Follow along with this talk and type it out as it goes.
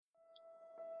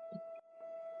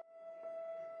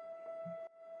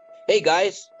Hey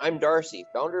guys, I'm Darcy,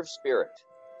 founder of Spirit.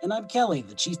 And I'm Kelly,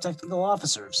 the Chief Technical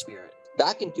Officer of Spirit.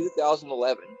 Back in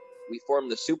 2011, we formed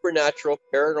the Supernatural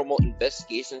Paranormal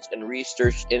Investigations and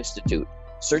Research Institute,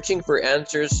 searching for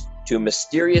answers to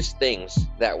mysterious things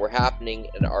that were happening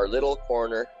in our little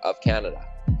corner of Canada.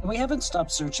 And we haven't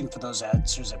stopped searching for those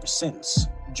answers ever since.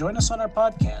 Join us on our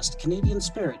podcast, Canadian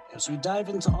Spirit, as we dive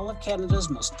into all of Canada's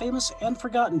most famous and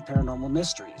forgotten paranormal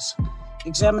mysteries.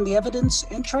 Examine the evidence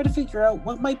and try to figure out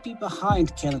what might be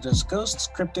behind Canada's ghosts,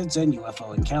 cryptids, and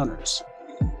UFO encounters.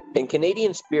 In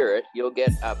Canadian Spirit, you'll get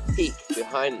a peek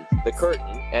behind the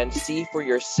curtain and see for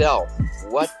yourself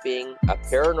what being a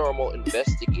paranormal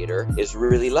investigator is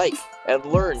really like, and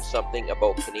learn something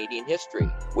about Canadian history,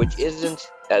 which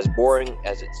isn't as boring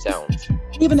as it sounds.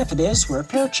 Even if it is, we're a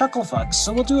pair of chuckle fucks,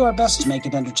 so we'll do our best to make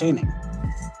it entertaining.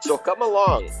 So come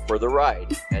along for the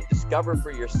ride and discover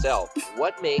for yourself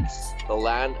what makes the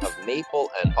land of maple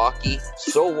and hockey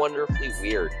so wonderfully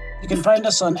weird. You can find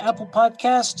us on Apple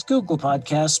Podcasts, Google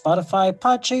Podcasts, Spotify,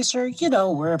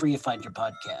 Podchaser, wherever you find your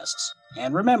podcasts.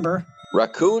 And remember,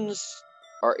 raccoons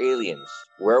are aliens,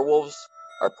 werewolves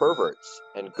are perverts,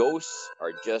 and ghosts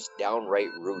are just downright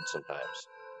rude sometimes.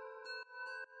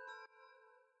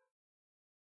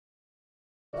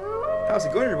 How's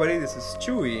it going, everybody? This is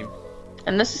Chewy.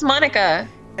 And this is Monica.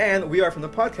 And we are from the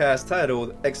podcast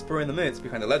titled Exploring the Myths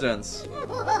Behind the Legends,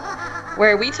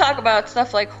 where we talk about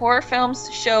stuff like horror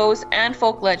films, shows, and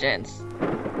folk legends.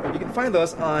 You can find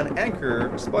us on Anchor,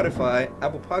 Spotify,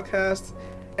 Apple Podcasts,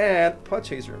 and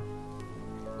Podchaser.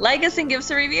 Like us and give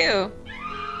us a review.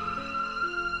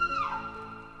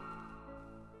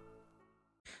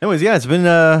 Anyways, yeah, it's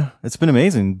been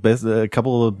amazing. A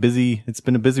couple of busy. It's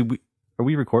been a busy week. Are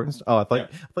we recording? Oh, I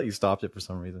thought you stopped it for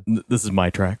some reason. This is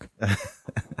my track.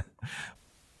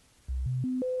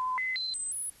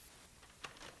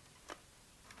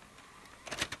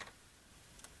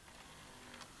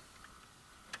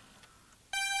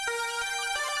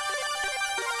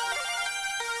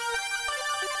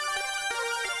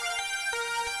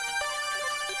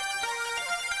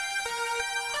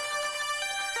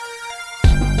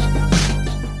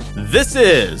 This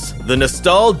is the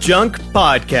Nostal-Junk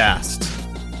Podcast,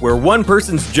 where one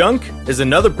person's junk is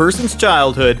another person's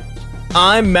childhood.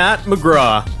 I'm Matt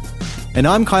McGraw. And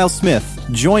I'm Kyle Smith.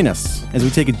 Join us as we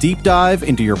take a deep dive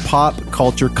into your pop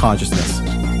culture consciousness.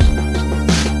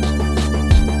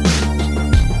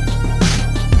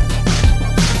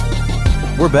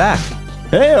 We're back.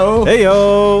 Heyo!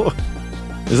 Heyo!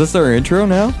 Is this our intro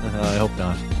now? I hope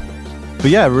not.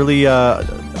 But yeah, really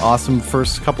awesome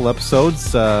first couple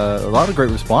episodes. A lot of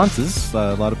great responses.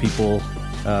 A lot of people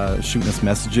shooting us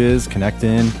messages,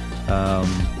 connecting.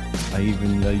 You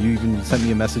even sent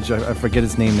me a message. I forget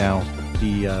his name now.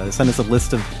 He sent us a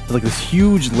list of this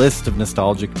huge list of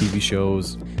nostalgic TV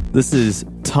shows. This is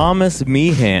Thomas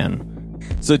Meehan.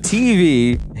 So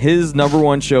TV, his number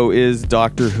one show is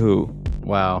Doctor Who.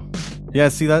 Wow. Yeah.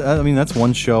 See that? I mean, that's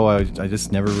one show I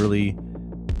just never really.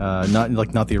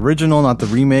 Not the original, not the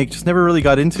remake, just never really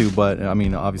got into. But I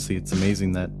mean, obviously, it's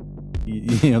amazing that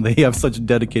they have such a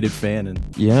dedicated fan. And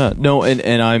yeah, no,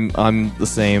 and I'm the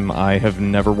same. I have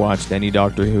never watched any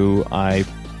Doctor Who. I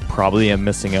probably am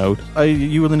missing out.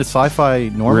 You were into sci-fi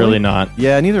normally? Really not.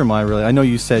 Yeah, neither am I. Really, I know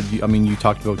you said. You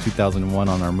talked about 2001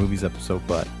 on our movies episode,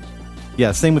 but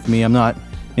yeah, same with me. I'm not.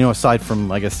 Aside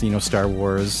from I guess Star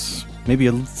Wars, maybe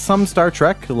some Star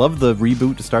Trek. I love the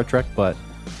reboot to Star Trek, but.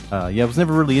 I was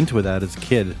never really into that as a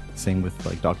kid. Same with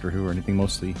like Doctor Who or anything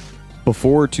mostly.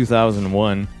 Before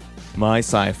 2001, my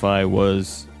sci-fi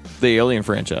was the Alien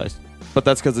franchise. But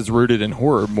that's because it's rooted in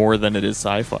horror more than it is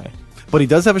sci-fi. But he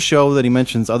does have a show that he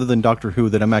mentions other than Doctor Who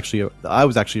that I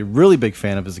was actually a really big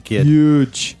fan of as a kid.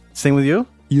 Huge. Same with you?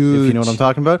 Huge. If you know what I'm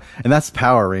talking about. And that's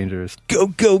Power Rangers.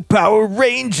 Go Power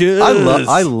Rangers!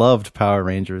 I loved Power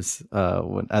Rangers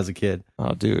as a kid.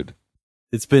 Oh, dude.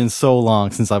 It's been so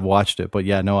long since I've watched it, but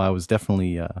yeah, no, I was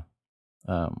definitely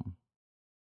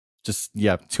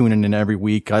tuning in every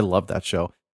week. I love that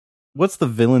show. What's the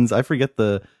villain's? I forget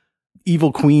the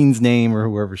evil queen's name or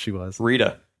whoever she was.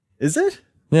 Rita. Is it?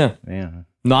 Yeah. Yeah.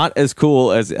 Not as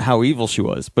cool as how evil she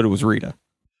was, but it was Rita.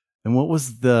 And what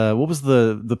was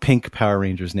the pink Power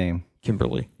Ranger's name?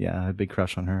 Kimberly. Yeah, I had a big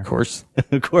crush on her. Of course.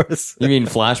 Of course. You mean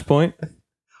Flashpoint?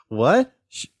 What?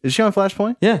 Is she on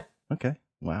Flashpoint? Yeah. Okay.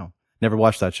 Wow. Never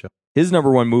watched that show. His number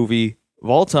one movie of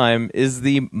all time is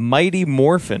the Mighty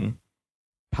Morphin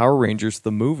Power Rangers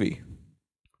the movie.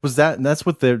 That's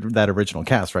with that original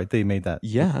cast, right? They made that.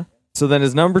 Yeah. So then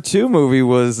his number two movie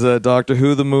was Doctor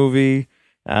Who the movie,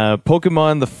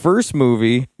 Pokemon the first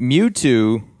movie,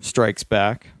 Mewtwo Strikes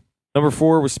Back. Number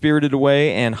 4 was Spirited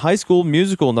Away, and High School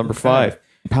Musical number 5.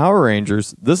 Power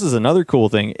Rangers, this is another cool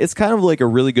thing. It's kind of like a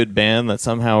really good band that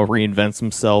somehow reinvents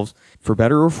themselves, for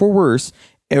better or for worse,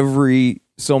 every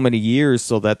so many years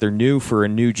so that they're new for a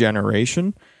new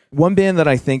generation. One band that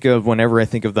I think of whenever I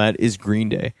think of that is Green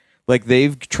Day. Like,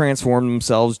 they've transformed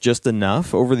themselves just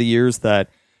enough over the years that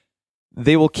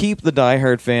they will keep the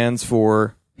diehard fans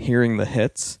for hearing the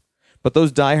hits, but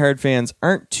those diehard fans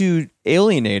aren't too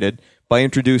alienated by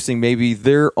introducing maybe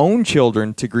their own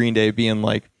children to Green Day, being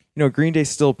like, Green Day's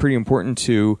still pretty important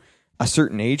to a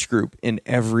certain age group in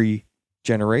every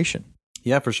generation.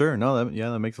 Yeah, for sure. No,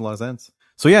 that makes a lot of sense.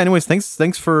 So yeah, anyways,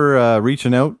 thanks for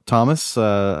reaching out, Thomas.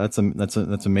 That's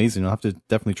amazing. I'll have to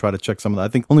definitely try to check some of that. I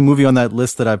think the only movie on that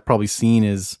list that I've probably seen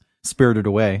is Spirited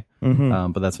Away,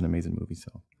 but that's an amazing movie.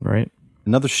 So right.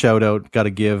 Another shout out got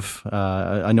to give.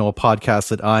 I know a podcast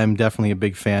that I'm definitely a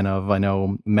big fan of. I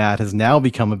know Matt has now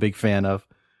become a big fan of.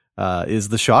 Is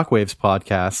the Shockwaves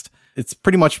podcast. It's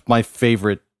pretty much my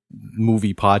favorite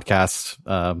movie podcast,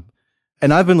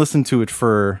 and I've been listening to it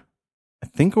for, I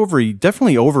think,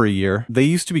 definitely over a year. They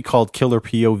used to be called Killer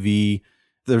POV.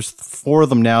 There's 4 of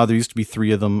them now. There used to be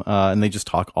 3 of them, and they just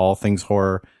talk all things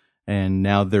horror. And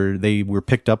now they were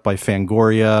picked up by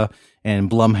Fangoria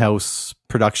and Blumhouse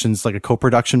Productions, like a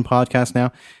co-production podcast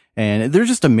now. And they're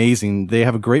just amazing. They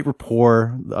have a great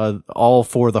rapport, all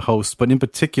 4 of the hosts, but in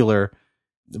particular,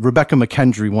 Rebecca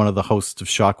McKendry, one of the hosts of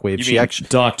Shockwave. She actually,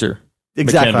 Dr.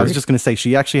 Exactly. McKendry. I was just going to say,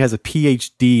 she actually has a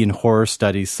PhD in horror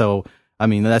studies. So, I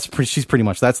mean, that's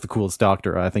the coolest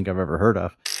doctor I think I've ever heard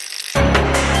of.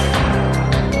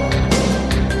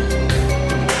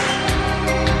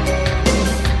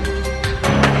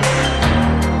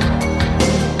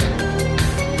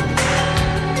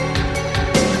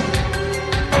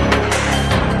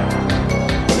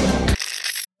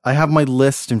 I have my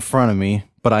list in front of me,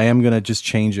 but I am going to just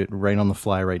change it right on the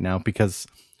fly right now, because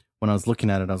when I was looking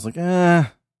at it, I was like,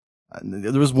 there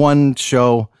was one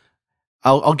show.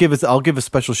 I'll give a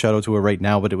special shout out to it right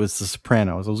now, but it was The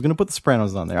Sopranos. I was going to put The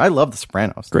Sopranos on there. I love The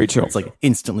Sopranos. Great show. It's like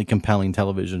instantly compelling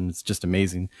television. It's just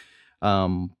amazing.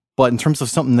 But in terms of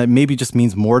something that maybe just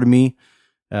means more to me,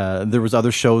 there was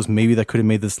other shows maybe that could have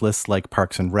made this list, like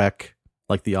Parks and Rec,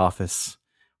 like The Office.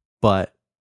 But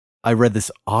I read this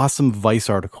awesome Vice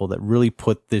article that really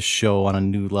put this show on a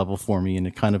new level for me, and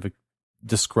it kind of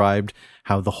described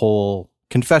how the whole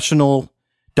confessional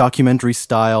documentary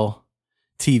style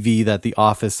TV that The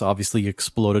Office obviously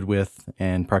exploded with,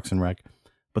 and Parks and Rec.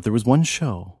 But there was one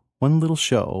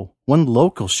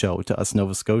local show to us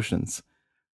Nova Scotians.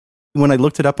 When I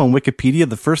looked it up on Wikipedia,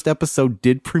 the first episode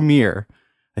did premiere,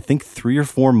 I think 3 or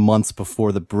 4 months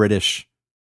before the British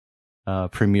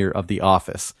premiere of The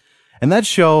Office. And that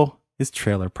show is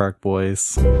Trailer Park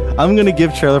Boys. I'm going to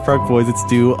give Trailer Park Boys its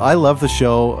due. I love the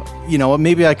show.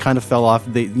 Maybe I kind of fell off.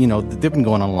 They've been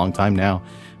going on a long time now.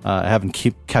 I haven't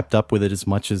kept up with it as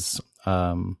much as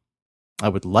I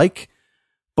would like.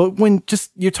 But when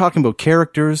you're talking about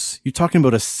characters, you're talking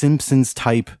about a Simpsons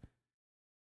type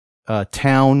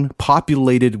town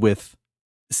populated with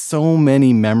so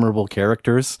many memorable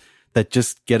characters that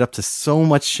just get up to so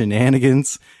much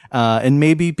shenanigans. And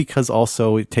maybe because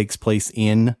also it takes place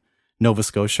in Nova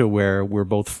Scotia, where we're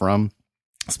both from.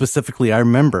 Specifically, I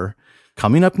remember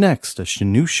coming up next, a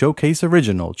new showcase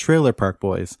original, Trailer Park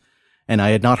Boys. And I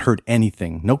had not heard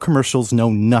anything. No commercials, no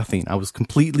nothing. I was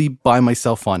completely by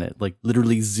myself on it. Like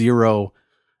literally zero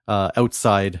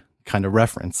outside kind of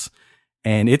reference.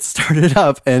 And it started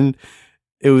up and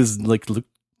it was like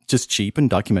just cheap and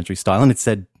documentary style. And it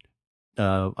said,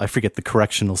 I forget the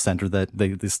correctional center that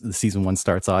the season 1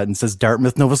 starts on, and says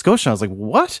Dartmouth, Nova Scotia. I was like,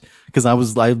 what? Because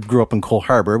I grew up in Cole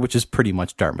Harbour, which is pretty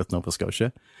much Dartmouth, Nova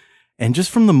Scotia. And just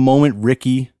from the moment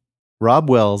Rob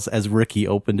Wells as Ricky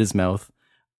opened his mouth,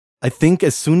 I think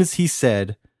as soon as he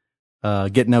said,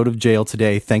 getting out of jail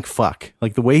today, thank fuck.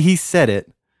 Like the way he said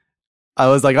it, I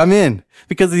was like, I'm in,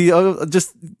 because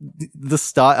just the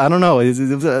style, I don't know. It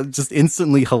was just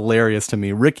instantly hilarious to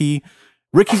me.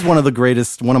 Ricky's one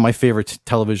of my favorite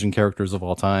television characters of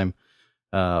all time.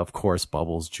 Of course,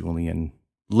 Bubbles, Julian,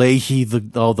 Leahy,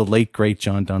 the late great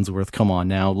John Dunsworth. Come on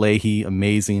now. Leahy,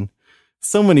 amazing.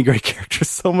 So many great characters,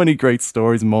 so many great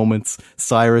stories, moments.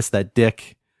 Cyrus, that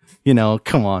dick.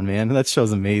 Come on, man. That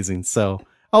show's amazing. So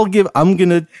I'm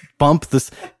gonna bump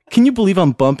this. Can you believe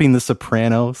I'm bumping The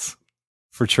Sopranos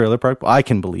for Trailer Park? I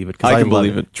can believe it, because I can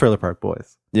believe it. Trailer Park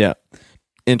Boys. Yeah.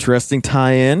 Interesting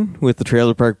tie-in with the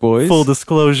Trailer Park Boys. Full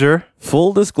disclosure,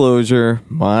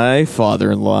 my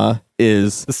father-in-law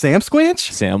is the Sam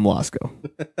Squanch? Sam Lasco.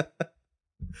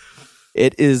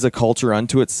 It is a culture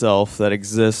unto itself that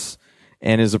exists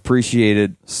and is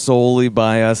appreciated solely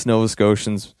by us Nova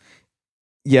Scotians.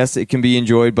 yes, it can be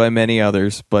enjoyed by many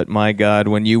others, but my God,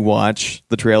 when you watch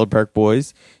the Trailer Park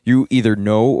Boys, you either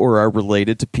know or are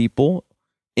related to people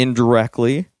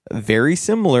indirectly, very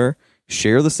similar,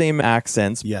 share the same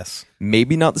accents. Yes.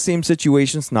 Maybe not the same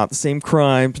situations, not the same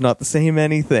crimes, not the same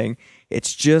anything.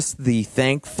 It's just the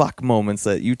thank fuck moments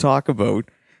that you talk about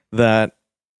that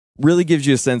really gives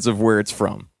you a sense of where it's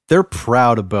from. They're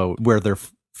proud about where they're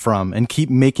from and keep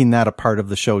making that a part of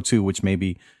the show too, which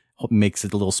maybe makes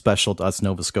it a little special to us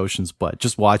Nova Scotians. But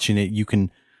just watching it, you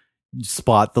can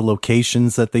spot the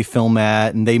locations that they film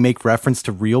at, and they make reference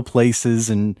to real places,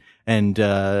 and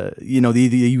you know, they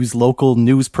use local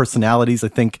news personalities. I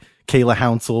think Kayla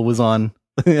Hounsell was on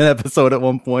an episode at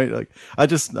one point. Like, I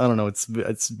don't know.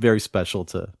 It's very special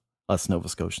to us Nova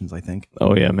Scotians, I think.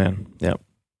 Oh yeah, man. Yeah.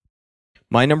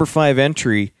 My number 5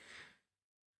 entry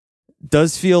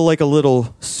does feel like a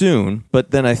little soon,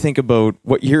 but then I think about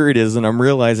what year it is and I'm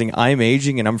realizing I'm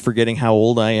aging and I'm forgetting how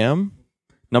old I am.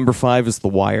 Number 5 is The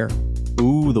Wire.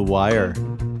 Ooh, The Wire.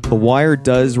 The Wire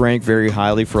does rank very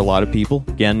highly for a lot of people.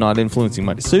 Again, not influencing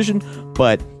my decision,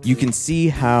 but you can see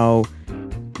how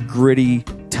gritty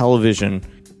television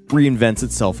reinvents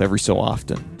itself every so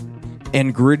often.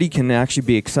 And gritty can actually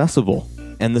be accessible.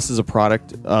 And this is a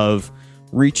product of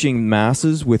reaching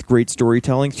masses with great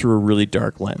storytelling through a really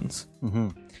dark lens. Mm-hmm.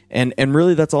 And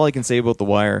really, that's all I can say about The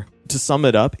Wire. To sum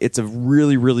it up, it's a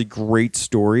really, really great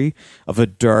story of a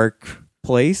dark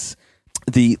place.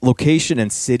 The location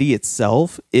and city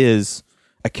itself is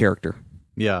a character.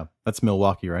 Yeah, that's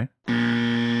Milwaukee, right?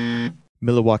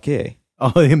 Milwaukee.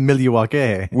 Oh,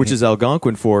 Milwaukee. Which is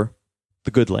Algonquin for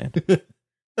the good land.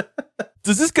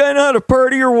 Does this guy know how to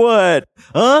party or what?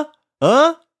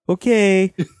 Huh?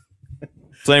 Okay.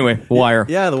 So anyway, The Wire.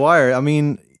 Yeah, The Wire. I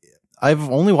mean, I've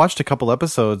only watched a couple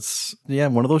episodes. Yeah,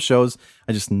 one of those shows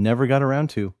I just never got around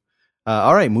to.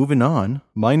 All right, moving on.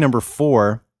 My number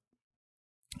 4,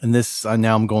 and this,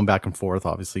 now I'm going back and forth,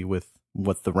 obviously, with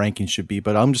what the ranking should be,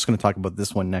 but I'm just going to talk about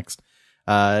this one next.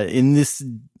 In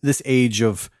this age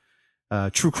of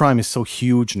true crime is so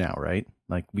huge now, right?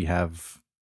 Like, we have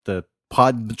the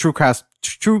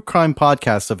true crime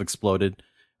podcasts have exploded.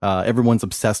 Everyone's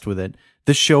obsessed with it.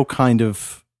 This show kind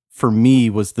of, for me,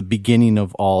 was the beginning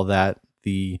of all that.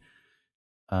 The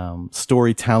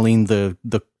storytelling,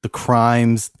 the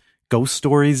crimes, ghost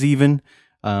stories even.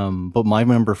 But my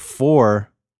number 4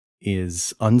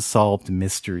 is Unsolved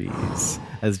Mysteries,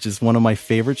 as just one of my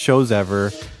favorite shows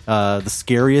ever. The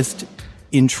scariest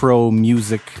intro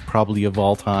music probably of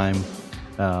all time.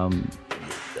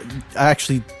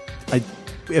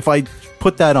 If I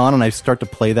put that on and I start to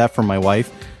play that for my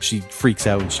wife, she freaks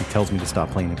out and she tells me to stop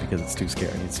playing it because it's too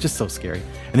scary. It's just so scary.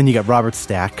 And then you got Robert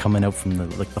Stack coming out from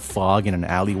the fog in an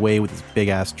alleyway with his big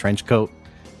ass trench coat.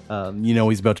 You know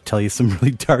he's about to tell you some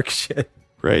really dark shit.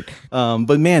 Right.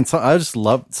 But man, I just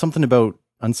love something about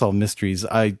Unsolved Mysteries.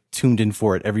 I tuned in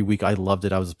for it every week. I loved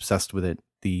it. I was obsessed with it.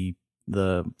 The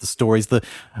stories, I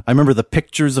remember the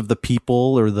pictures of the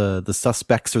people or the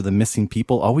suspects or the missing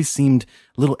people always seemed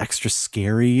a little extra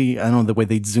scary. I don't know, the way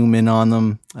they'd zoom in on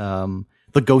them.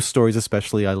 The ghost stories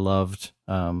especially I loved.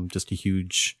 Just a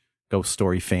huge ghost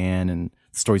story fan, and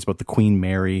stories about the Queen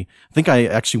Mary. I think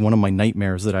one of my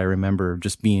nightmares that I remember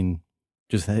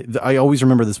I always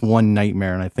remember this one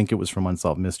nightmare, and I think it was from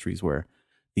Unsolved Mysteries, where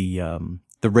the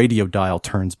radio dial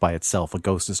turns by itself. A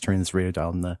ghost is turning this radio dial,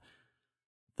 and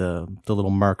the little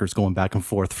markers going back and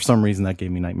forth. For some reason, that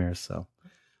gave me nightmares. So,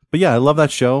 but yeah, I love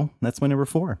that show. That's my number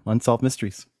 4, Unsolved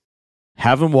Mysteries.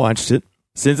 Haven't watched it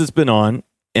since it's been on,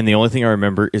 and the only thing I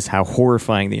remember is how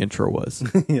horrifying the intro was.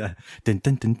 Yeah. Dun,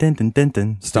 dun, dun, dun, dun, dun,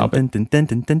 dun. Stop dun, it. Dun, dun,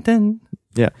 dun, dun, dun.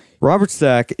 Yeah. Robert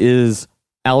Stack is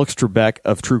Alex Trebek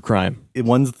of true crime.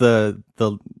 One's the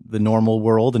normal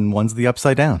world, and one's the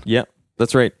upside down. Yeah,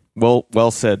 that's right.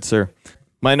 Well said, sir.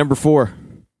 My number 4,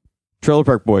 Trailer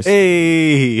Park Boys.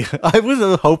 Hey, I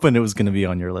was hoping it was going to be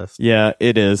on your list. Yeah,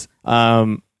 it is.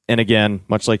 And again,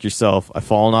 much like yourself, I've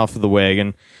fallen off of the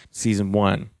wagon. Season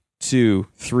 1, 2,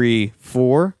 3,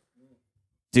 4.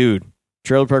 Dude,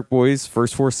 Trailer Park Boys,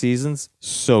 first 4 seasons,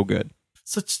 so good.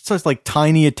 Such like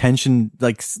tiny attention,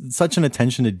 like such an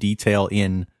attention to detail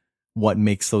in what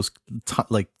makes those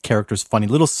like characters funny.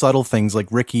 Little subtle things, like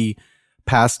Ricky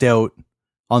passed out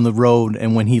on the road,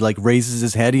 and when he like raises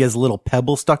his head, he has a little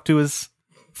pebble stuck to his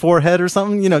forehead or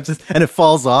something, you know, and it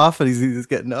falls off and he's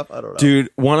getting up. I don't know. Dude,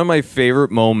 one of my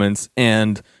favorite moments,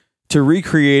 and to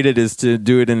recreate it is to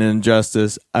do it in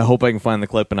injustice. I hope I can find the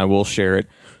clip and I will share it.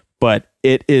 But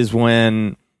it is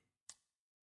when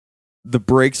the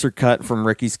brakes are cut from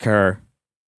Ricky's car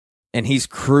and he's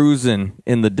cruising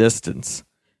in the distance,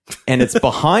 and it's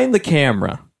behind the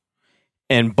camera,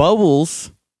 and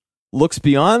Bubbles looks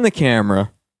beyond the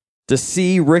camera to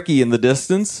see Ricky in the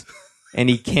distance, and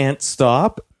he can't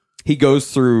stop. He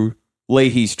goes through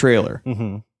Leahy's trailer.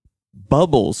 Mm-hmm.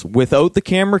 Bubbles, without the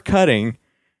camera cutting,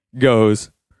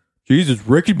 goes, Jesus,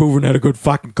 Ricky moving at a good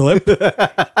fucking clip.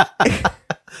 The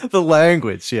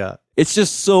language, yeah. It's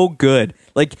just so good.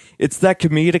 Like, it's that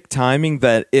comedic timing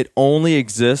that it only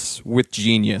exists with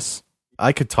genius.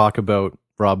 I could talk about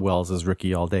Rob Wells as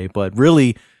Ricky all day, but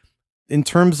really, in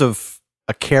terms of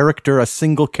a character, a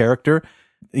single character,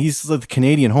 he's the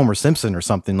Canadian Homer Simpson or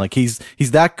something. Like, he's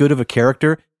that good of a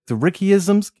character. The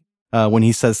Rickyisms, when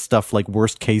he says stuff like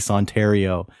worst case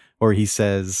Ontario, or he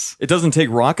says... It doesn't take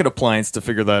rocket appliance to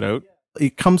figure that out.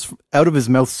 It comes out of his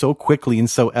mouth so quickly and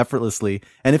so effortlessly.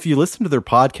 And if you listen to their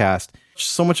podcast,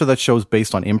 so much of that show is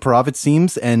based on improv, it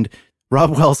seems. And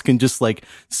Rob Wells can just like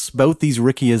spout these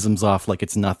Rickyisms off like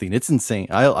it's nothing. It's insane.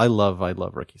 I love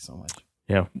Ricky so much.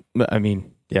 Yeah. I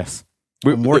mean, yes.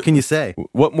 What more can you say?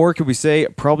 What more could we say?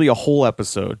 Probably a whole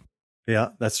episode. Yeah,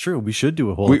 that's true. We should do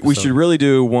a whole episode. We should really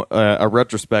do a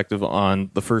retrospective on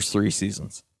the first 3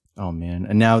 seasons. Oh man!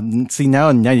 And now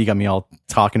you got me all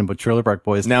talking about Trailer Park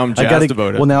Boys. Now I'm jazzed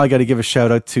about it. Well, now I got to give a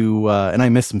shout out to, and I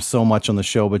miss him so much on the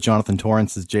show, but Jonathan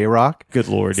Torrance as J-Rock. Good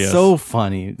Lord, yes. So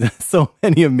funny. So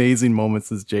many amazing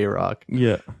moments as J-Rock.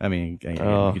 Yeah. I mean, we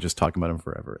could just talk about him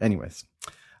forever. Anyways.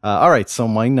 All right. So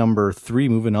my number 3,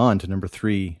 moving on to number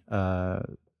 3,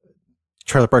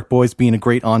 Trailer Park Boys being a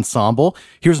great ensemble.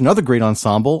 Here's another great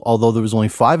ensemble, although there was only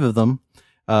 5 of them.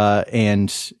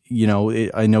 And you know,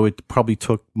 I know it probably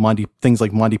took things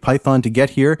like Monty Python to get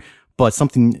here, but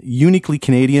something uniquely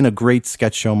Canadian, a great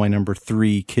sketch show. My number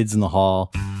 3, Kids in the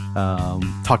Hall.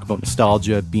 Talk about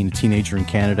nostalgia, being a teenager in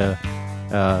Canada.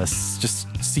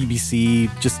 Just CBC,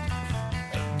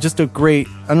 just a great,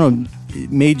 I don't know,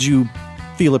 it made you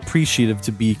feel appreciative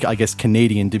to be, I guess,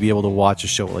 Canadian, to be able to watch a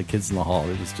show like Kids in the Hall.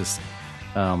 It was just,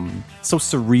 so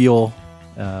surreal,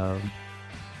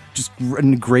 just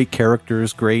great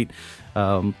characters, great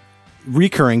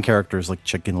recurring characters like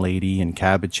Chicken Lady and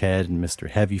Cabbage Head and Mr.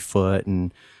 Heavyfoot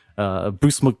and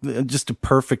just a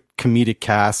perfect comedic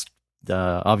cast.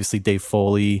 Obviously Dave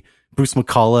Foley, Bruce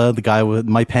McCullough, the guy with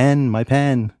my pen.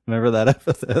 Remember that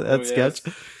sketch?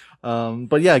 Yes.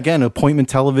 But yeah, again, appointment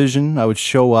television. I would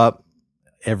show up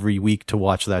every week to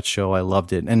watch that show. I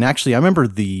loved it. And actually, I remember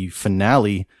the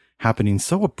finale happening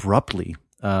so abruptly.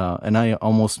 And I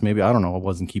almost, maybe, I don't know, I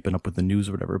wasn't keeping up with the news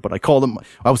or whatever, but I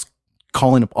was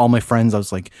calling up all my friends. I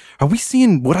was like, are we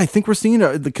seeing what I think we're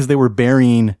seeing? Because they were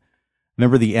burying,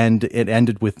 remember it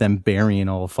ended with them burying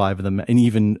all 5 of them.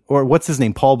 And or what's his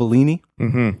name? Paul Bellini.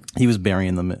 Mm-hmm. He was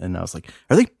burying them. And I was like,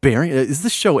 are they burying, is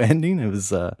this show ending? It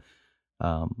was,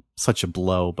 such a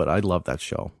blow, but I love that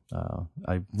show.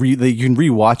 You can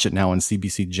rewatch it now on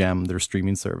CBC Gem, their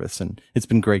streaming service. And it's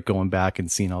been great going back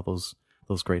and seeing all those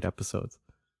great episodes.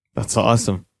 That's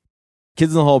awesome.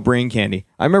 Kids in the Hall, Brain Candy.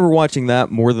 I remember watching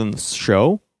that more than the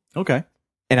show. Okay.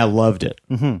 And I loved it.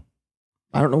 Mm-hmm.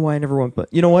 I don't know why I never went, but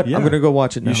you know what? Yeah. I'm going to go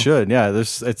watch it now. You should. Yeah,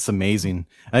 it's amazing.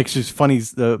 Actually, it's funny,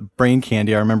 the Brain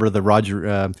Candy, I remember the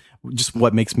Roger, just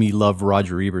what makes me love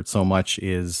Roger Ebert so much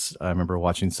is I remember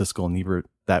watching Siskel and Ebert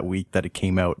that week that it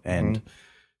came out, and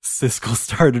Siskel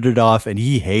started it off and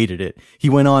he hated it. He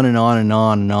went on and on and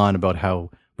on and on about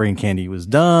how Brain Candy was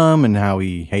dumb and how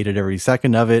he hated every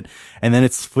second of it. And then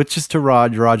it switches to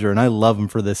Roger, and I love him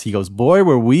for this. He goes, boy,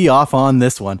 were we off on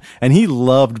this one. And he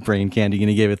loved Brain Candy and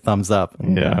he gave it thumbs up.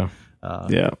 Yeah.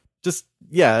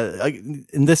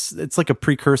 In this, it's like a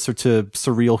precursor to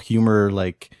surreal humor,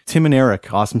 like Tim and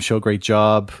Eric, awesome show, great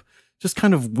job. Just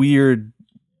kind of weird,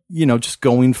 just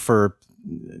going for,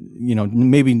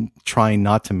 maybe trying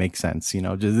not to make sense,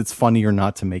 it's funnier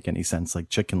not to make any sense. Like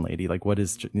Chicken Lady, like what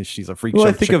is, she's a freak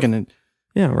show chicken.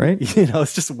 Yeah, right.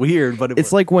 It's just weird, but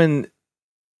it's like when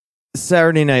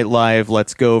Saturday Night Live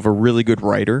lets go of a really good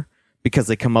writer because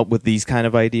they come up with these kind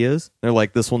of ideas. They're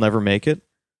like, this will never make it.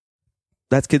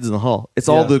 That's Kids in the Hall. It's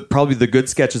all probably the good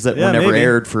sketches that were never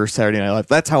aired for Saturday Night Live.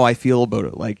 That's how I feel about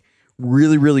it. Like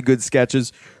really, really good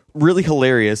sketches, really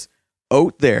hilarious,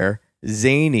 out there,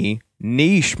 zany,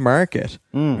 niche market.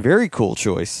 Very cool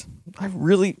choice.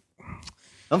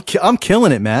 I'm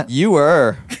killing it, Matt. You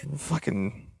are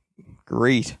fucking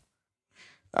great.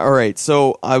 All right,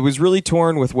 so I was really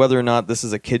torn with whether or not this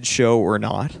is a kid's show or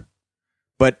not.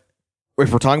 But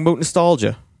if we're talking about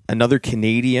nostalgia, another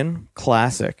Canadian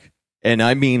classic, and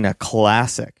I mean a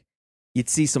classic, you'd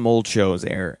see some old shows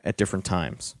air at different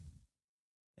times.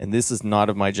 And this is not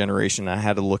of my generation. I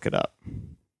had to look it up.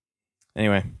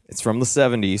 Anyway, it's from the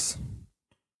 70s.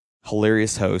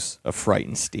 Hilarious House of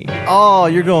Frightenstein. Oh,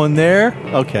 you're going there?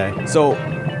 Okay. So,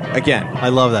 again, I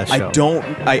love that show.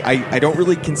 I don't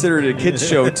really consider it a kids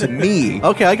show to me.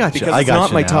 Okay, I got you. Because I it's got not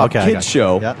you my now. top Okay, I got kids you.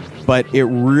 show. Yeah. But it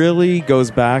really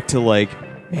goes back to like,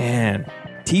 man,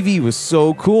 TV was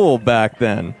so cool back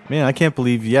then. Man, I can't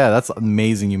believe. Yeah, that's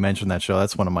amazing. You mentioned that show.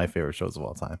 That's one of my favorite shows of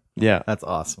all time. Yeah, That's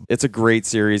awesome. it's a great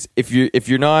series. If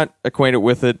you're not acquainted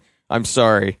with it, I'm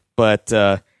sorry, but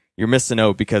you're missing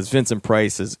out because Vincent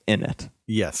Price is in it.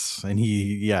 Yes, and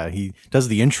he does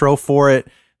the intro for it.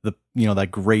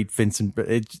 That great Vincent.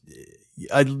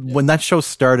 When that show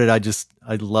started, I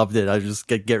loved it. I just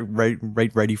get right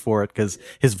ready for it because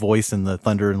his voice and the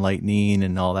thunder and lightning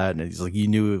and all that, and he's like, you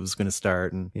knew it was going to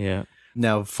start. And Yeah.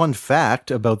 now, fun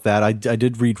fact about that, I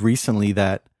did read recently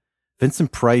that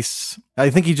Vincent Price, I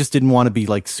think he just didn't want to be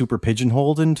like super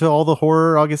pigeonholed into all the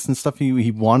horror August and stuff.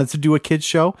 He wanted to do a kids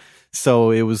show.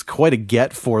 So it was quite a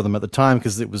get for them at the time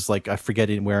because it was like, I forget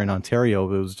where in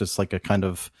Ontario, it was just like a kind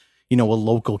of, a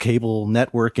local cable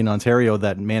network in Ontario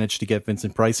that managed to get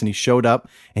Vincent Price, and he showed up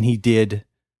and he did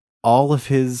all of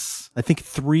his, I think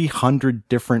 300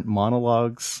 different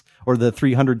monologues or the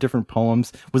 300 different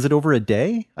poems. Was it over a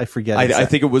day? I forget. I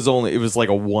think it was like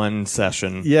a one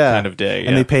session kind of day.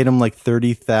 And they paid him like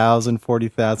 30,000,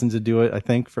 40,000 to do it, I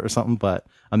think, for something, but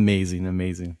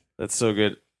amazing. That's so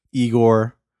good.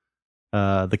 Igor,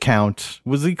 the Count.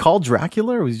 Was he called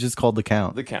Dracula or was he just called the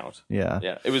Count? The Count. Yeah.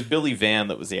 Yeah. It was Billy Van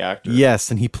that was the actor. Yes,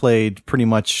 and he played pretty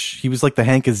much, he was like the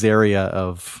Hank Azaria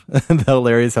of the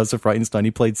hilarious House of Frightenstein.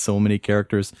 He played so many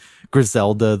characters.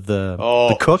 Griselda,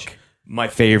 the cook. My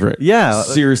favorite. Yeah.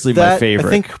 Seriously, my favorite.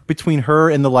 I think between her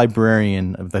and the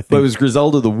librarian, But it was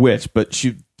Griselda the witch, but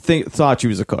she thought she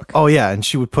was a cook. Oh yeah, and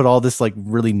she would put all this like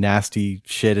really nasty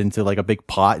shit into like a big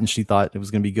pot, and she thought it was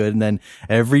gonna be good, and then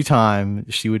every time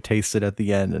she would taste it at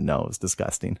the end, and no, it was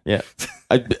disgusting. Yeah,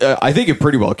 I think it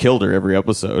pretty well killed her every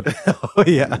episode. Oh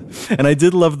yeah, and I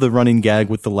did love the running gag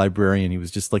with the librarian. He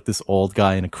was just like this old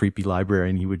guy in a creepy library,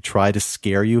 and he would try to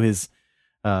scare you.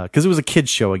 Because it was a kids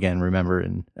show again, remember,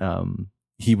 and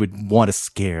he would want to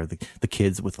scare the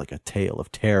kids with like a tale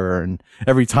of terror, and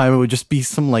every time it would just be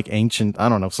some like ancient, I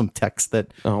don't know, some text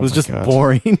that was just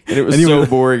boring. And it was so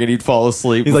boring, and he'd fall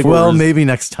asleep. He's like, well, maybe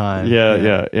next time.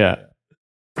 Yeah.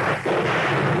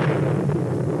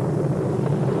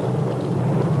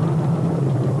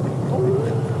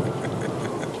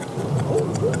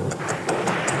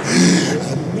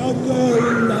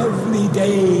 Another lovely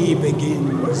day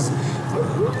begins.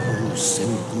 Ghosts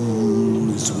and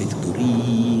ghouls with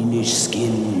greenish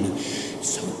skin.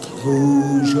 So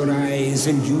close your eyes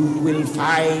and you will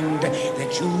find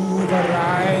that you've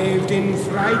arrived in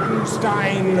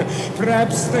Frightenstein.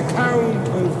 Perhaps the Count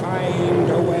will find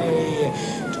a way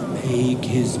to make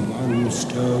his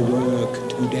monster work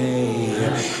today.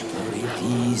 For if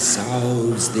he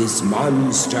solves this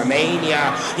monster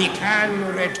mania, he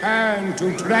can return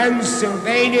to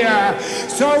Transylvania.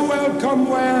 So welcome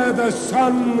where the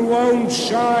sun won't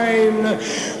shine,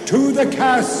 to the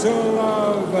castle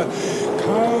of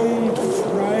Count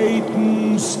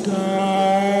Frightenstein.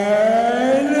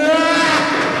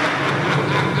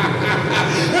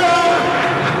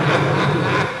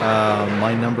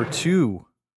 My number two.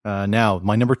 Now,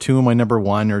 my number two and my number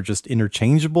one are just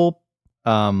interchangeable.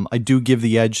 I do give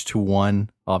the edge to one.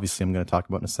 Obviously, I'm going to talk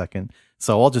about in a second.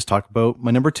 So I'll just talk about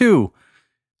my number two.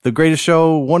 The greatest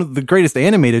show, one of the greatest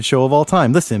animated show of all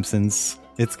time, The Simpsons.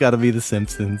 It's got to be The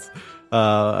Simpsons.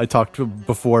 I talked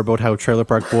before about how Trailer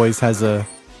Park Boys has a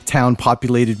town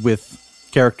populated with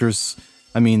characters.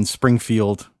 I mean,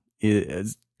 Springfield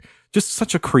is just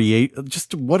such a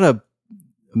just what a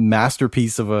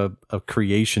masterpiece of a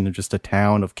creation of just a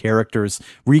town of characters,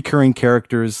 recurring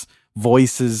characters,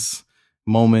 voices,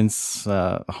 moments.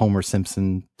 Homer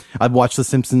Simpson. I've watched The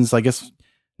Simpsons, I guess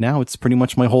now it's pretty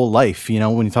much my whole life.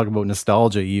 When you talk about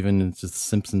nostalgia, even it's just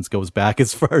Simpsons goes back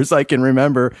as far as I can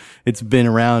remember. It's been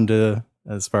around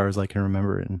as far as I can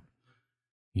remember, and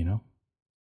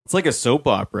it's like a soap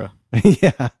opera.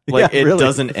 Yeah, it really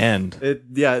doesn't end.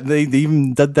 They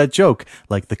even did that joke,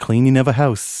 like the cleaning of a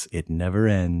house, it never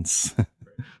ends.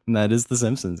 And that is The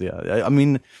Simpsons. Yeah, I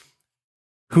mean,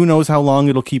 who knows how long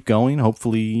it'll keep going?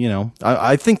 Hopefully,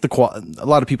 I think a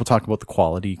lot of people talk about the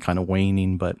quality kind of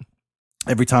waning, but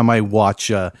every time I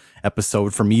watch a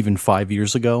episode from even 5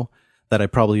 years ago that I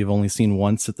probably have only seen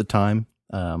once at the time,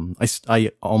 the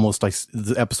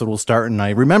episode will start and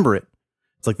I remember it.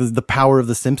 It's like the power of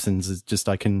The Simpsons is just,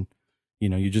 I can,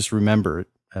 you just remember it.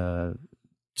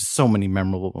 Just so many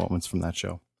memorable moments from that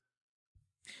show.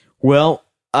 Well,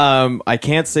 I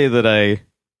can't say that I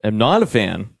am not a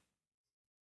fan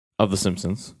of The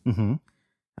Simpsons. Mm-hmm.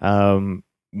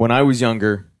 When I was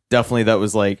younger, definitely that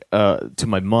was like, to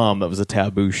my mom, that was a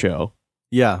taboo show.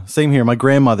 Yeah, same here. My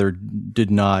grandmother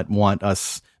did not want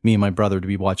me and my brother, to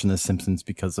be watching The Simpsons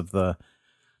because of the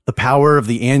power of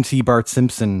the anti-Bart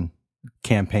Simpson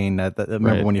campaign. That remember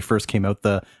Right. when he first came out,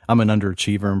 I'm an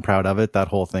underachiever and proud of it. That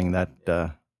whole thing. That.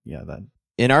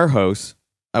 In our house,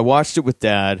 I watched it with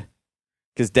Dad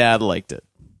because Dad liked it.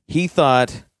 He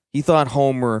thought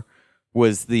Homer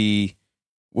was the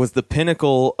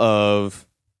pinnacle of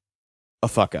a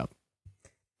fuck up,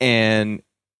 and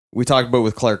we talked about it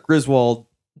with Clark Griswold.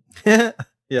 Yeah.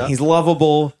 He's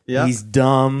lovable. Yeah. He's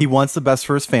dumb. He wants the best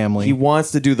for his family. He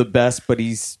wants to do the best, but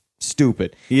he's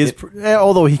stupid. He is,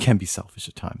 although he can be selfish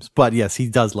at times. But yes, he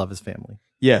does love his family.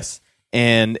 Yes.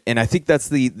 And I think that's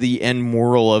the end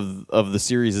moral of the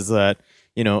series is that,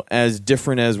 you know, as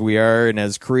different as we are and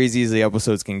as crazy as the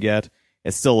episodes can get,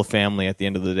 it's still a family at the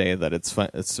end of the day that it's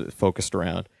focused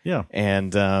around. Yeah.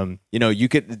 And you know,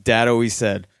 Dad always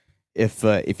said,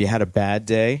 if you had a bad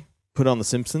day, put on The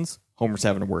Simpsons, Homer's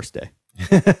having a worse day.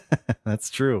 That's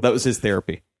true. That was his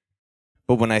therapy.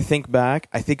 But when I think back,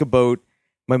 I think about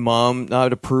my mom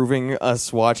not approving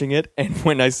us watching it, and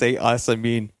when I say us, I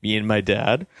mean me and my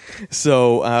dad.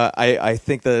 So I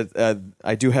think that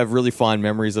I do have really fond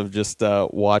memories of just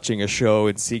watching a show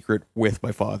in secret with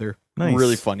my father. Nice.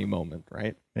 Really funny moment,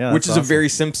 right? Yeah, which that's is a awesome. very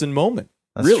Simpson moment.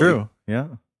 That's really. true. Yeah.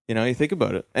 You know, you think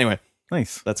about it. Anyway,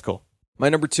 Nice. that's cool. My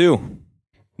number 2,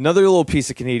 another little piece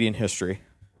of Canadian history.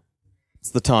 It's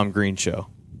the Tom Green Show.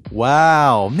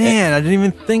 Wow, man, I didn't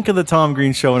even think of the Tom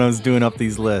Green Show when I was doing up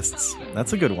these lists.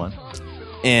 That's a good one.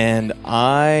 And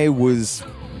I was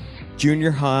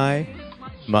junior high.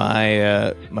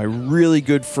 My really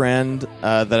good friend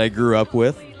that I grew up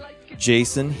with,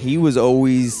 Jason, he was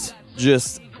always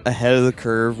just ahead of the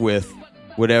curve with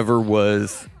whatever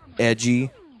was edgy.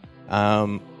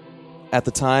 At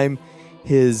the time,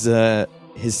 his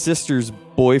sister's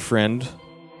boyfriend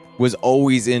was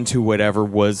always into whatever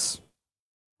was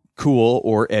cool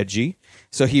or edgy.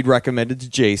 So he'd recommend it to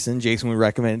Jason. Jason would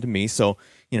recommend it to me. So,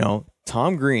 you know,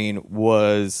 Tom Green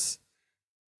was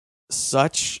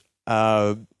such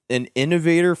an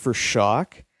innovator for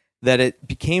shock that it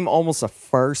became almost a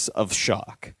farce of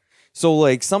shock. So,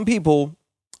 like, some people,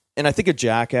 and I think of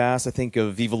Jackass, I think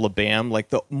of Viva La Bam, like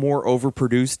the more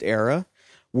overproduced era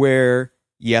where,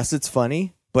 yes, it's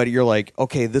funny, but you're like,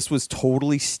 okay, this was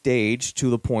totally staged to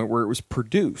the point where it was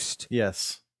produced.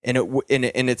 Yes. And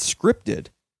it's scripted.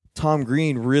 Tom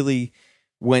Green really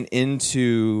went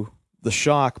into the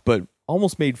shock, but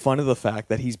almost made fun of the fact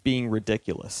that he's being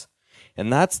ridiculous.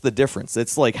 And that's the difference.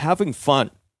 It's like having fun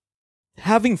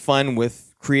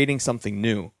with creating something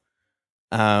new,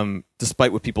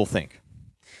 despite what people think.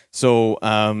 So,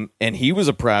 and he was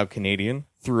a proud Canadian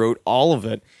throughout all of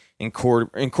it,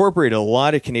 incorporated a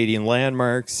lot of Canadian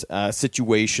landmarks,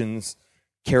 situations,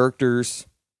 characters,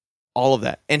 all of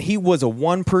that. And he was a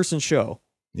one-person show.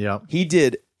 Yeah. He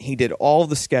did all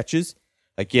the sketches,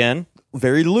 again,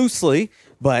 very loosely,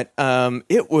 but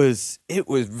it was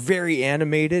very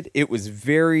animated. It was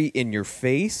very in your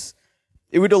face.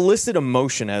 It would elicit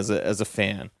emotion as a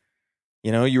fan.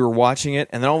 You know, you were watching it,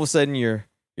 and then all of a sudden you're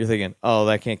thinking, oh,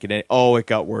 that can't get any. Oh, it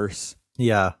got worse.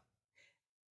 Yeah.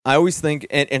 I always think,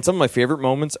 and some of my favorite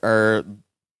moments are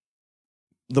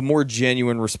the more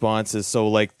genuine responses. So,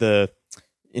 like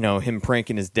him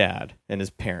pranking his dad and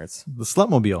his parents. The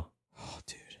Slutmobile. Oh,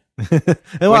 dude.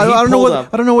 And I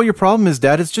don't know what your problem is,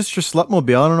 Dad. It's just your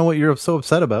Slutmobile. I don't know what you're so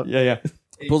upset about. Yeah.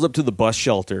 He pulls up to the bus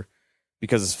shelter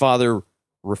because his father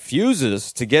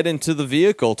refuses to get into the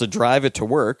vehicle to drive it to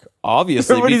work,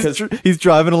 obviously, because he's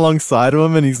driving alongside of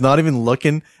him and he's not even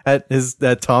looking at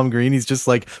Tom Green. He's just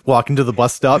like walking to the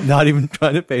bus stop, not even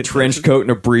trying to pay trench attention. coat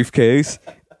and a briefcase.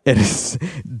 And his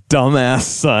dumbass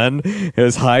son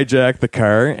has hijacked the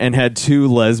car and had 2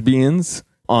 lesbians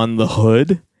on the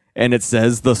hood, and it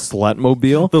says the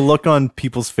Slutmobile. The look on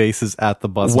people's faces at the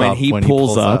bus when stop he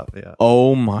pulls up. Yeah.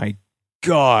 Oh my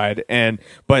God.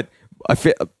 But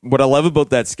what I love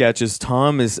about that sketch is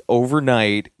Tom is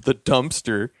overnight the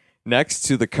dumpster next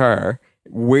to the car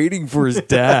waiting for his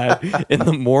dad in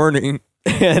the morning,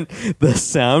 and the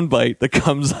soundbite that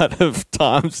comes out of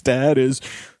Tom's dad is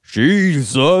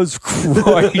Jesus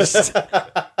Christ.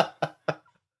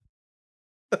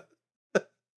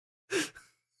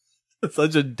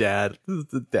 Such a dad. This is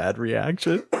the dad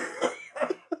reaction.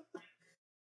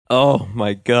 Oh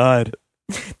my God.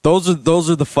 Those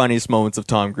are the funniest moments of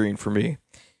Tom Green for me.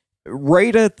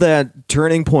 Right at that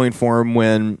turning point for him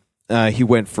when he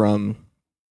went from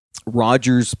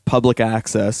Rogers Public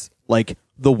Access, like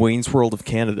the Wayne's World of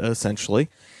Canada, essentially,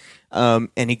 and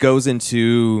he goes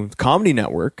into Comedy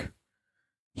Network.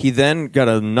 He then got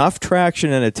enough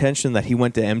traction and attention that he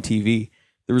went to MTV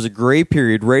There was a gray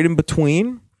period right in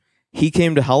between. He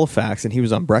came to Halifax and he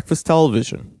was on breakfast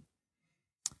television.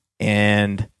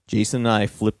 And Jason and I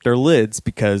flipped our lids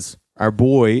because our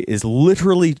boy is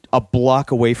literally a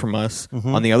block away from us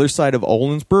on the other side of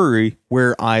Olin's Brewery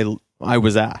where I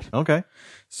was at. Okay.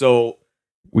 So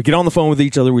we get on the phone with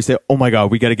each other. We say, oh my God,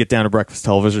 we got to get down to breakfast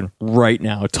television right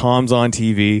now. Tom's on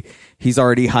TV. He's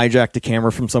already hijacked a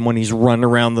camera from someone. He's running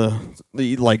around the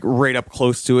like right up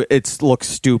close to it. It looks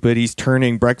stupid. He's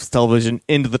turning breakfast television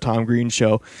into the Tom Green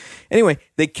show. Anyway,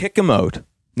 they kick him out.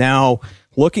 Now,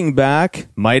 looking back,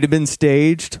 might have been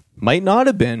staged, might not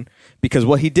have been, because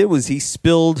what he did was he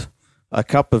spilled a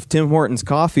cup of Tim Hortons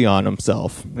coffee on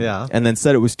himself. Yeah. And then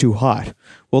said it was too hot.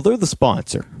 Well, they're the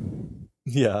sponsor.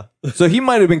 Yeah. So he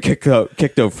might have been kicked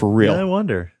out for real. I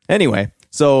wonder. Anyway,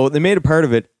 so they made a part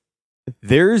of it.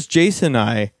 There's Jason and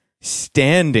I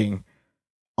standing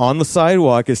on the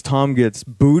sidewalk as Tom gets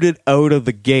booted out of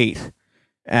the gate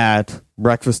at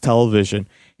breakfast television.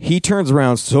 He turns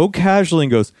around so casually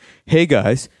and goes, hey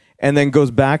guys, and then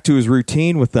goes back to his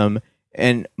routine with them.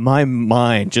 And my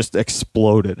mind just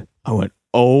exploded. I went,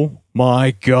 oh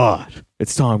my God,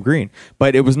 it's Tom Green.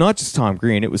 But it was not just Tom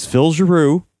Green. It was Phil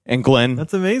Giroux and Glenn.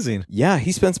 That's amazing. Yeah,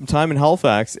 he spent some time in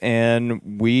Halifax,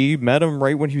 and we met him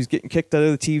right when he was getting kicked out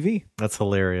of the TV. That's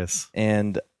hilarious.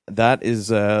 And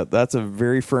that's a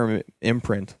very firm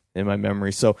imprint in my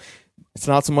memory. So it's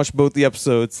not so much about the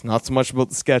episodes, not so much about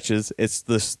the sketches. It's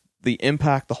the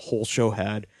impact the whole show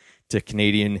had to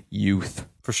Canadian youth.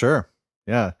 For sure.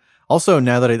 Yeah. Also,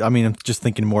 now that I'm just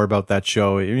thinking more about that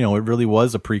show, it really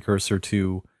was a precursor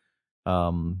to,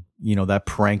 that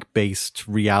prank-based,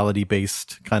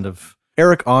 reality-based kind of.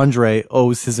 Eric Andre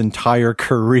owes his entire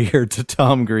career to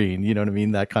Tom Green. You know what I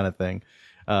mean? That kind of thing.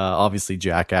 Obviously,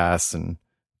 Jackass and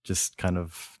just kind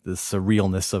of the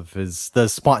surrealness of the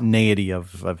spontaneity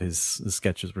of his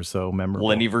sketches were so memorable.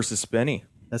 Lenny versus Spenny.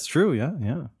 That's true.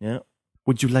 Yeah. Yeah.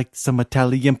 Would you like some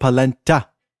Italian polenta?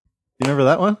 You remember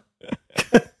that one?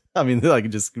 I mean, I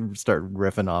could just start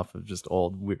riffing off of just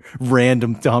old, weird,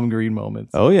 random Tom Green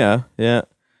moments. Oh yeah.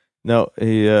 No,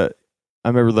 I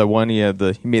remember that one. He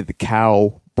made the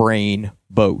cow brain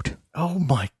boat. Oh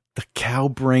the cow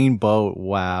brain boat!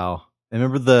 Wow. I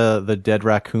remember the dead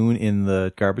raccoon in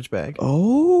the garbage bag.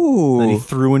 Oh, that he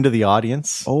threw into the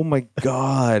audience. Oh my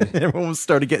God! Everyone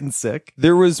started getting sick.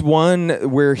 There was one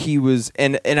where he was,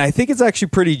 and I think it's actually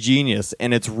pretty genius,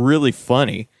 and it's really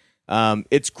funny.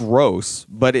 It's gross,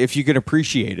 but if you can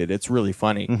appreciate it, it's really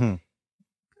funny. Mm-hmm.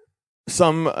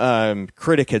 Some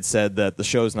critic had said that the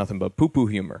show is nothing but poo-poo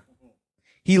humor.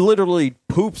 He literally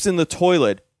poops in the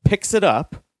toilet, picks it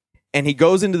up, and he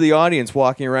goes into the audience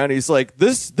walking around. He's like,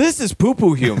 this is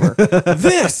poo-poo humor.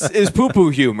 This is poo-poo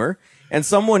humor. And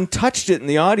someone touched it in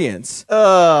the audience.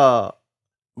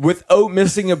 Without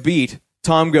missing a beat,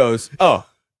 Tom goes, oh,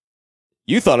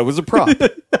 you thought it was a prop.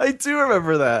 I do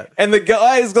remember that. And the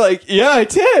guy's like, yeah, I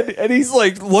did. And he's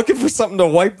like looking for something to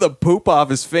wipe the poop off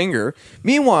his finger.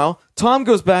 Meanwhile, Tom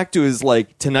goes back to his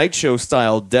like Tonight Show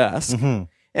style desk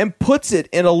and puts it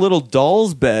in a little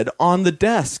doll's bed on the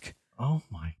desk. Oh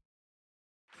my.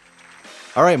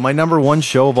 All right, my number one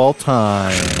show of all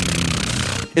time.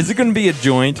 Is it going to be a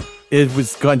joint? It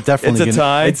was definitely. It's a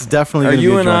tie. It's definitely. Are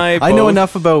you and I? I know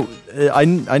enough about. I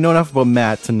know enough about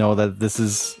Matt to know that this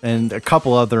is, and a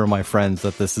couple other of my friends,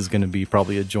 that this is going to be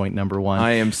probably a joint number one.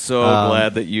 I am so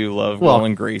glad that you love Will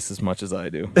and Grace as much as I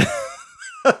do.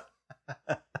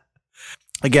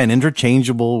 Again,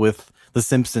 interchangeable with The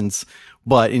Simpsons,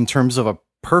 but in terms of a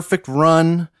perfect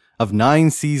run of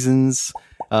 9 seasons,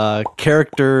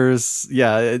 characters,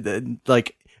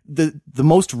 like the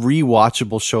most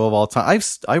rewatchable show of all time.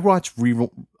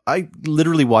 I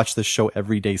literally watch this show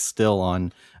every day still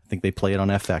on. I think they play it on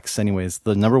FX. Anyways,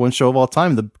 the number one show of all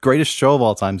time, the greatest show of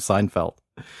all time, Seinfeld.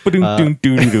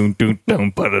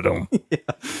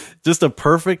 Just a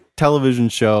perfect television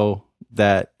show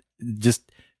that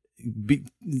just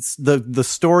the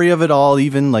story of it all,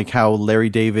 even like how Larry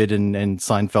David and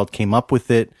Seinfeld came up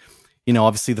with it. You know,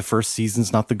 obviously the first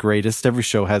season's not the greatest. Every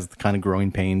show has the kind of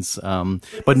growing pains.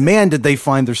 But man, did they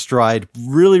find their stride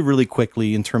really, really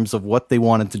quickly in terms of what they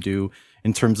wanted to do,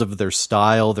 in terms of their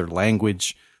style, their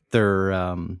language,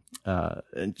 their,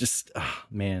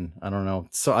 man, I don't know.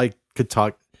 So I could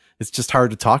talk, it's just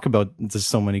hard to talk about. There's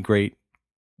so many great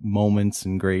moments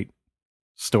and great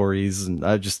stories. And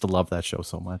I just love that show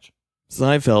so much.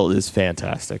 Seinfeld is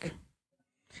fantastic.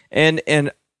 And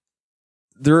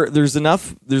there's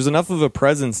enough of a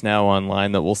presence now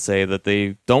online that will say that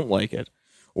they don't like it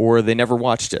or they never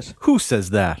watched it. Who says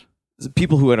that?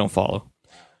 People who I don't follow.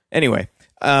 Anyway,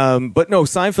 but no,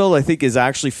 Seinfeld I think is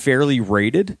actually fairly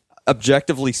rated.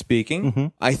 objectively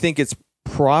speaking, I think it's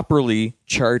properly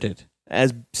charted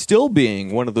as still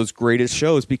being one of those greatest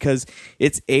shows because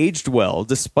it's aged well,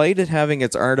 despite it having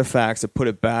its artifacts that put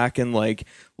it back in like,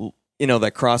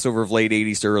 that crossover of late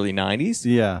 80s to early 90s.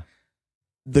 Yeah.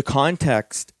 The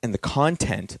context and the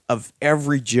content of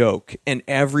every joke and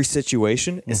every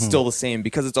situation is still the same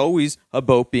because it's always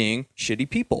about being shitty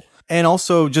people. And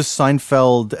also just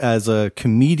Seinfeld as a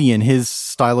comedian, his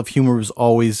style of humor was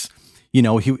always,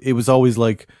 it was always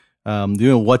like,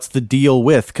 what's the deal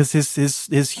with? Because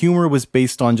his humor was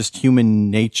based on just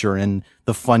human nature and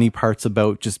the funny parts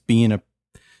about just being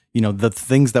the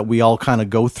things that we all kind of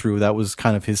go through. That was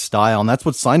kind of his style. And that's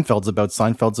what Seinfeld's about.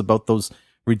 Seinfeld's about those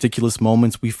ridiculous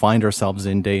moments we find ourselves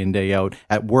in day out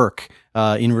at work,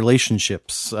 in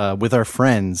relationships, with our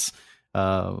friends,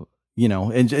 and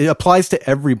it applies to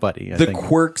everybody. I think.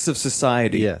 Quirks of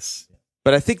society. Yes.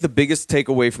 But I think the biggest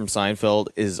takeaway from Seinfeld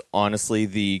is honestly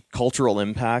the cultural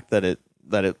impact that it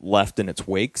left in its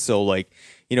wake. So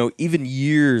even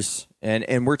years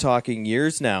and we're talking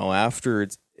years now after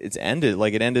it's ended,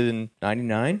 like it ended in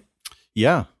 99.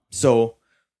 Yeah. So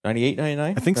 98,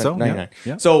 99? I think so. 99.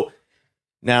 Yeah. So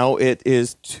now it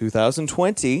is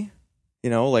 2020,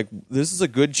 this is a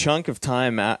good chunk of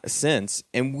time since,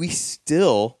 and we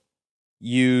still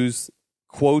use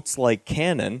quotes like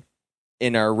canon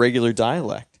in our regular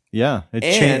dialect. Yeah,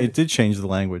 it did change the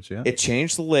language. Yeah, it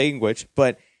changed the language,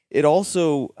 but it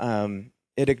also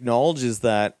it acknowledges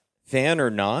that fan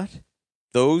or not,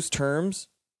 those terms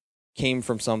came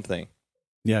from something.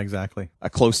 Yeah, exactly. A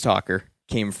close talker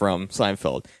came from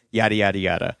Seinfeld. Yada yada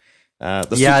yada.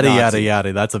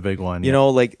 Yada. That's a big one.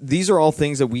 These are all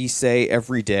things that we say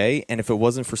every day, and if it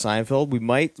wasn't for Seinfeld, we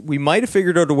might have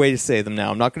figured out a way to say them.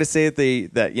 Now, I'm not going to say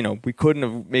that we couldn't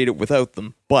have made it without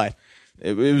them, but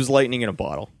it was lightning in a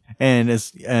bottle. And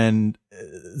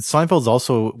Seinfeld's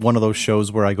also one of those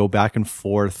shows where I go back and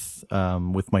forth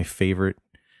with my favorite.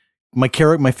 My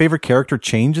favorite character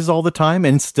changes all the time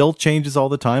and still changes all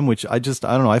the time, which I don't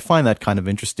know. I find that kind of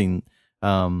interesting.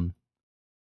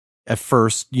 At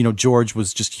first, George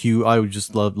was just huge. I would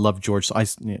just love George. I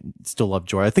still love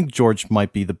George. I think George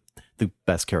might be the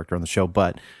best character on the show,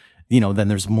 but then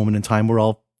there's a moment in time where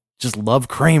I'll just love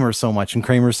Kramer so much, and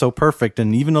Kramer's so perfect.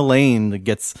 And even Elaine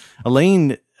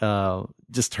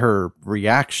just her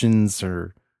reactions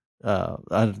or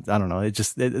I don't know.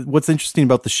 What's interesting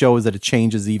about the show is that it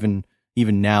changes even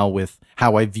now with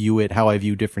how I view it, how I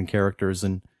view different characters,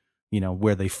 and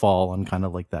where they fall on kind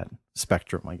of like that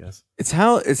spectrum, I guess. It's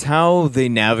how they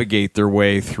navigate their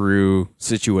way through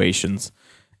situations,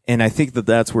 and I think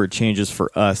that's where it changes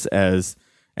for us as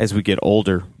we get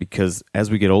older, because as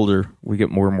we get older, we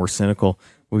get more and more cynical.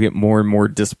 We get more and more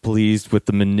displeased with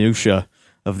the minutia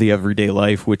of the everyday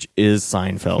life, which is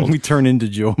Seinfeld. We turn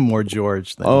into more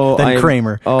George than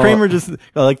Kramer. Kramer just,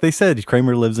 like they said,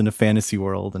 Kramer lives in a fantasy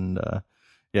world, and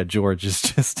George is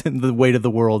just, the weight of the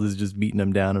world is just beating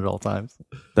him down at all times.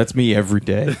 That's me every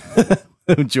day.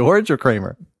 George or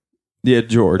Kramer? Yeah,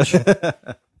 George.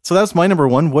 So that's my number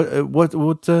one.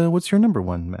 What's your number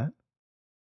one, Matt?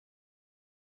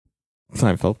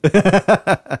 Seinfeld.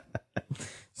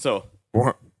 So,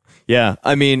 yeah,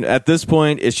 I mean, at this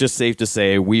point, it's just safe to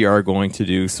say we are going to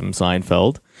do some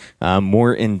Seinfeld,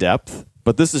 more in depth.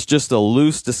 But this is just a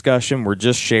loose discussion. We're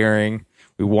just sharing.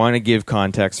 We want to give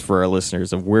context for our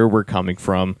listeners of where we're coming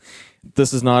from.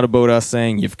 This is not about us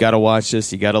saying, you've got to watch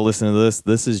this, you got to listen to this.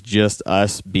 This is just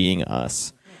us being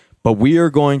us. But we are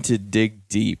going to dig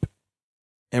deep.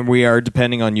 And we are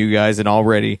depending on you guys. And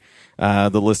already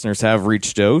the listeners have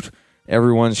reached out.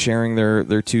 Everyone's sharing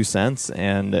their 2 cents,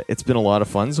 and it's been a lot of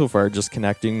fun so far, just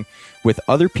connecting with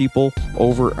other people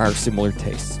over our similar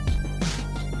tastes.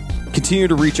 Continue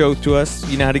to reach out to us.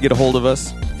 You know how to get a hold of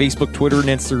us. Facebook, Twitter, and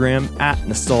Instagram at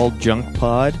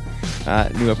NostalGunkPod.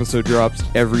 New episode drops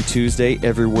every Tuesday,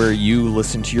 everywhere you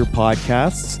listen to your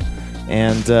podcasts.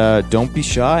 And don't be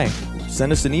shy.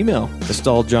 Send us an email,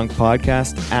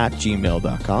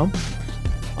 nostalgiajunkpodcast@gmail.com.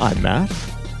 I'm Matt,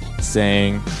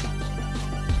 saying...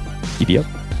 Giddy up.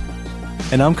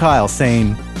 And I'm Kyle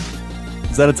saying,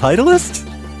 is that a Titleist?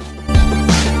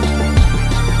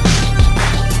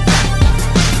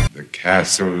 The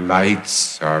castle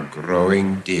lights are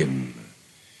growing dim.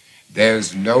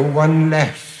 There's no one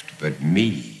left but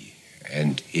me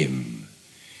and him.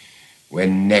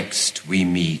 When next we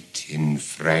meet in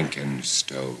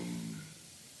Frankenstone,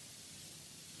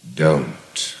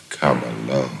 don't come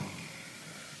alone.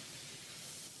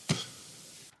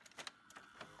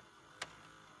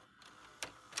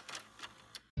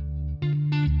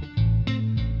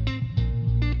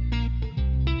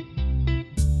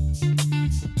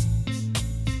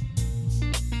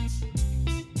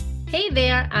 Hey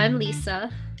there, I'm Lisa.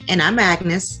 And I'm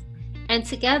Agnes. And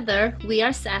together, we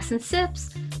are Sass and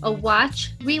Sips, a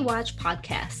watch, rewatch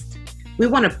podcast. We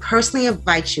want to personally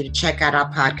invite you to check out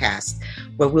our podcast,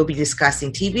 where we'll be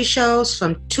discussing TV shows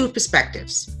from two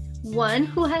perspectives. One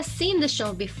who has seen the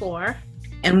show before.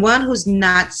 And one who's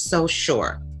not so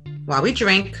sure. While we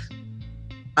drink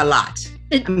a lot.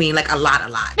 I mean, like a lot.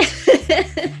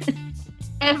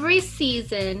 Every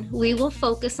season, we will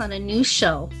focus on a new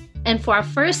show. And for our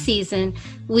first season,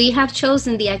 we have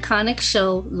chosen the iconic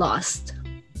show Lost.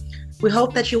 We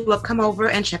hope that you will come over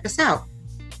and check us out.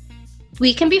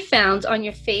 We can be found on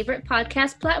your favorite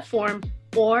podcast platform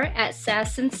or at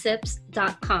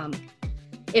sasandsips.com.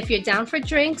 If you're down for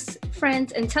drinks,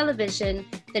 friends, and television,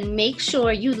 then make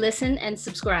sure you listen and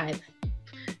subscribe.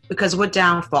 Because we're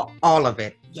down for all of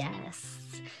it. Yes.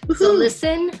 So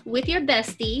listen with your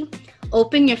bestie,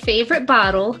 open your favorite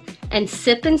bottle, and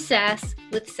sip and sass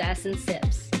with Sass and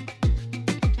Sips.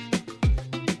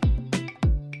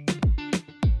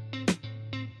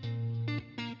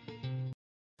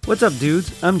 What's up,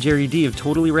 dudes? I'm Jerry D of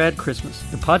Totally Rad Christmas,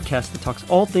 the podcast that talks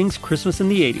all things Christmas in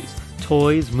the 80s.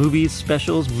 Toys, movies,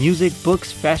 specials, music,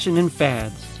 books, fashion, and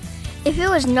fads. If it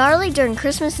was gnarly during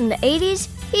Christmas in the 80s,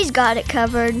 he's got it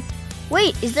covered.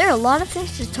 Wait, is there a lot of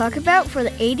things to talk about for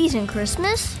the 80s and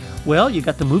Christmas? Well, you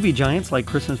got the movie giants like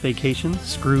Christmas Vacation,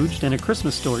 Scrooged, and A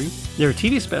Christmas Story. There are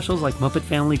TV specials like Muppet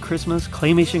Family Christmas,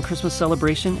 Claymation Christmas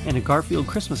Celebration, and a Garfield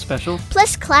Christmas special.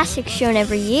 Plus classics shown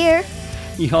every year.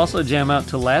 You also jam out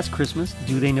to Last Christmas,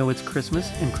 Do They Know It's Christmas,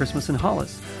 and Christmas in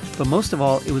Hollis. But most of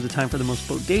all, it was a time for the most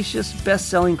bodacious,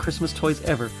 best-selling Christmas toys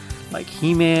ever, like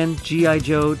He-Man, G.I.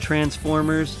 Joe,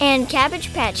 Transformers, and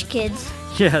Cabbage Patch Kids.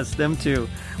 Yes, them too.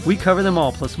 We cover them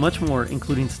all, plus much more,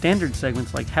 including standard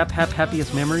segments like Hap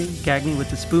Happiest Memory, Gag Me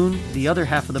with the Spoon, The Other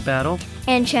Half of the Battle,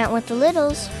 and Chant with the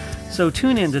Littles. So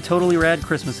tune in to Totally Rad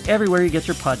Christmas everywhere you get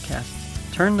your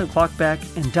podcasts. Turn the clock back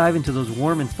and dive into those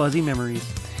warm and fuzzy memories.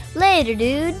 Later,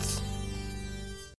 dudes.